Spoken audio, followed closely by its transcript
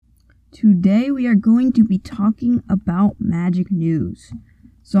Today we are going to be talking about Magic news.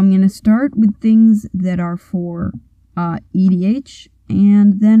 So I'm going to start with things that are for EDH,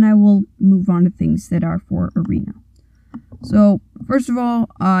 and then I will move on to things that are for Arena. So first of all,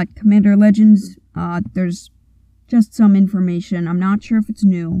 Commander Legends, there's just some information. I'm not sure if it's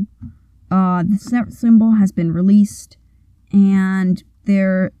new. The set symbol has been released, and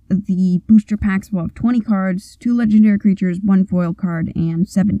the booster packs will have 20 cards, 2 legendary creatures, 1 foil card, and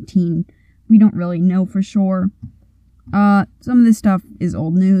 17. We don't really know for sure. Some of this stuff is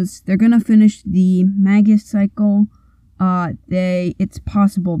old news. They're gonna finish the Magus cycle. It's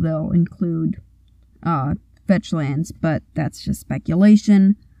possible they'll include fetch lands, but that's just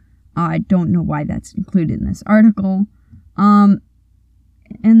speculation. I don't know why that's included in this article. And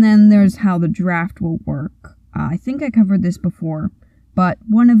then there's how the draft will work. I think I covered this before, but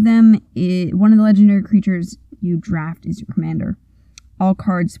one of the legendary creatures you draft is your commander. All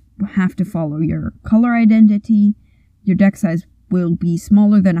cards have to follow your color identity. Your deck size will be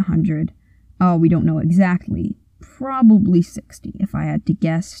smaller than 100. We don't know exactly. Probably 60, if I had to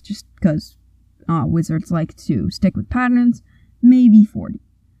guess, just because Wizards like to stick with patterns. Maybe 40.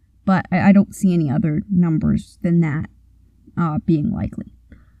 But I don't see any other numbers than that being likely.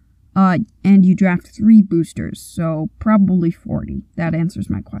 And you draft 3 boosters, so probably 40. That answers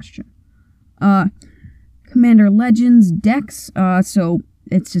my question. Commander Legends decks, so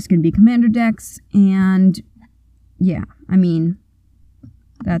it's just going to be Commander decks, and yeah, I mean,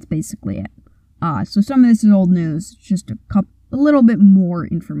 that's basically it. So some of this is old news, just a little bit more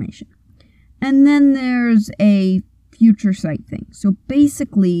information. And then there's a future sight thing. So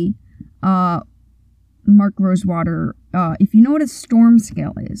basically, Mark Rosewater, if you know what a storm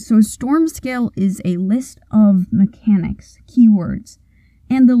scale is. So a storm scale is a list of mechanics, keywords,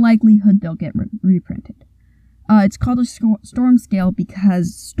 and the likelihood they'll get reprinted. It's called a storm scale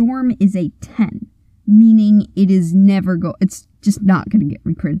because storm is a 10, meaning it's just not going to get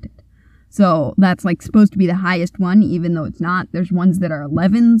reprinted. So that's like supposed to be the highest one, even though it's not. There's ones that are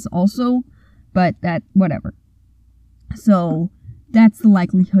 11s also, but whatever. So that's the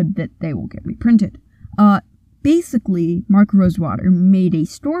likelihood that they will get reprinted. Basically, Mark Rosewater made a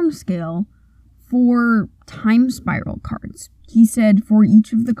storm scale for time spiral cards. He said for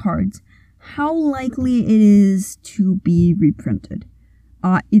each of the cards, how likely it is to be reprinted.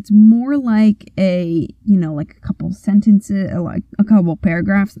 It's more like like a couple sentences, like a couple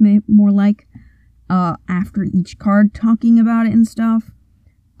paragraphs, more like, after each card talking about it and stuff,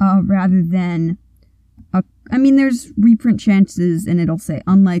 rather than there's reprint chances, and it'll say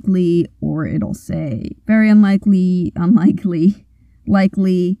unlikely, or it'll say very unlikely, unlikely,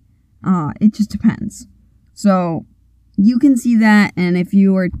 likely. It just depends. So you can see that, and if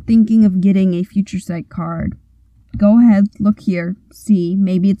you are thinking of getting a Future Sight card, go ahead, look here, see.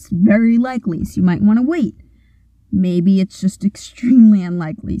 Maybe it's very likely, so you might want to wait. Maybe it's just extremely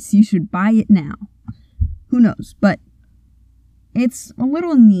unlikely, so you should buy it now. Who knows? But it's a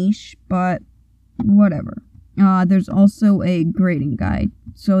little niche, but whatever. There's also a grading guide.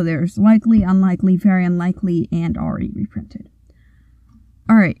 So there's likely, unlikely, very unlikely, and already reprinted.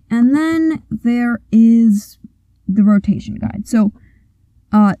 Alright, and then there is the rotation guide. So,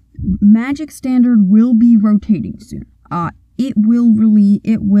 Magic Standard will be rotating soon. It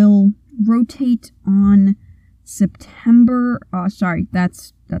will rotate on September,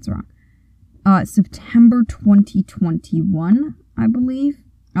 that's wrong. September 2021, I believe.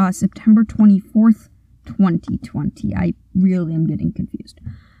 September 24th, 2020. I really am getting confused.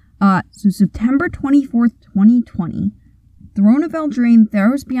 So September 24th, 2020, Throne of Eldraine,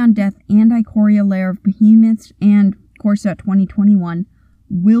 Theros Beyond Death, and Ikoria Lair of Behemoths, and Core Set 2021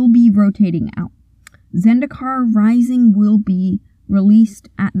 will be rotating out. Zendikar Rising will be released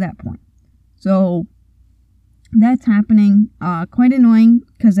at that point. So that's happening. Quite annoying,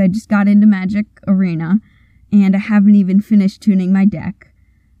 because I just got into Magic Arena, and I haven't even finished tuning my deck.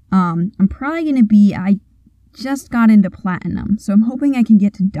 I'm probably going to I just got into Platinum, so I'm hoping I can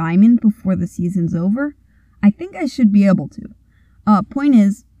get to Diamond before the season's over. I think I should be able to. Point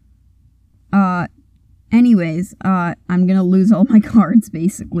is, anyways, I'm going to lose all my cards,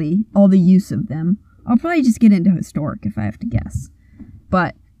 basically. All the use of them. I'll probably just get into Historic if I have to guess.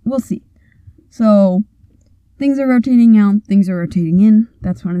 But, we'll see. So, things are rotating out, things are rotating in.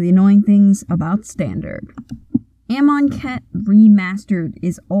 That's one of the annoying things about Standard. Amonkhet Remastered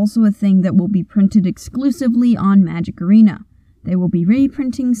is also a thing that will be printed exclusively on Magic Arena. They will be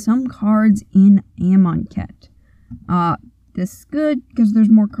reprinting some cards in Amonkhet. This is good, because there's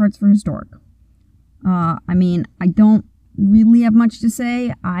more cards for Historic. I don't really have much to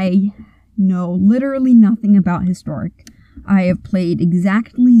say. I know literally nothing about Historic. I have played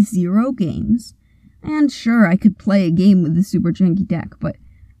exactly 0 games, and sure, I could play a game with the super janky deck, but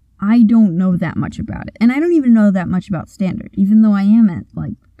I don't know that much about it. And I don't even know that much about Standard, even though I am at,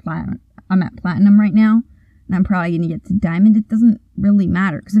 like, I'm at Platinum right now, and I'm probably going to get to Diamond. It doesn't really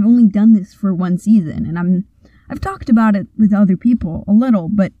matter, because I've only done this for 1 season, and I've talked about it with other people a little,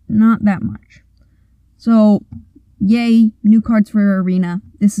 but not that much. So, yay, new cards for Arena.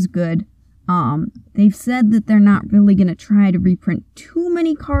 This is good. They've said that they're not really going to try to reprint too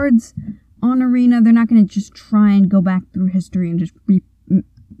many cards on Arena. They're not going to just try and go back through history and just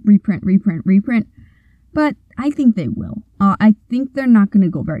reprint. But I think they will. I think they're not going to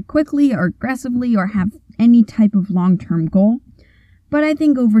go very quickly or aggressively or have any type of long-term goal. But I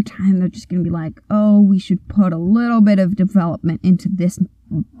think over time they're just going to be like, oh, we should put a little bit of development into this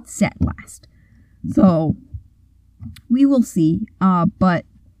set last. So, we will see. But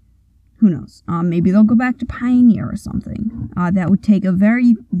who knows? Maybe they'll go back to Pioneer or something. That would take a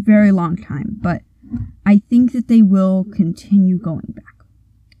very, very long time. But I think that they will continue going back.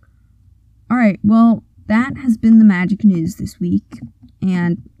 Alright, well, that has been the Magic News this week.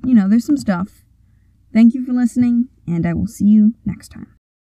 And, there's some stuff. Thank you for listening, and I will see you next time.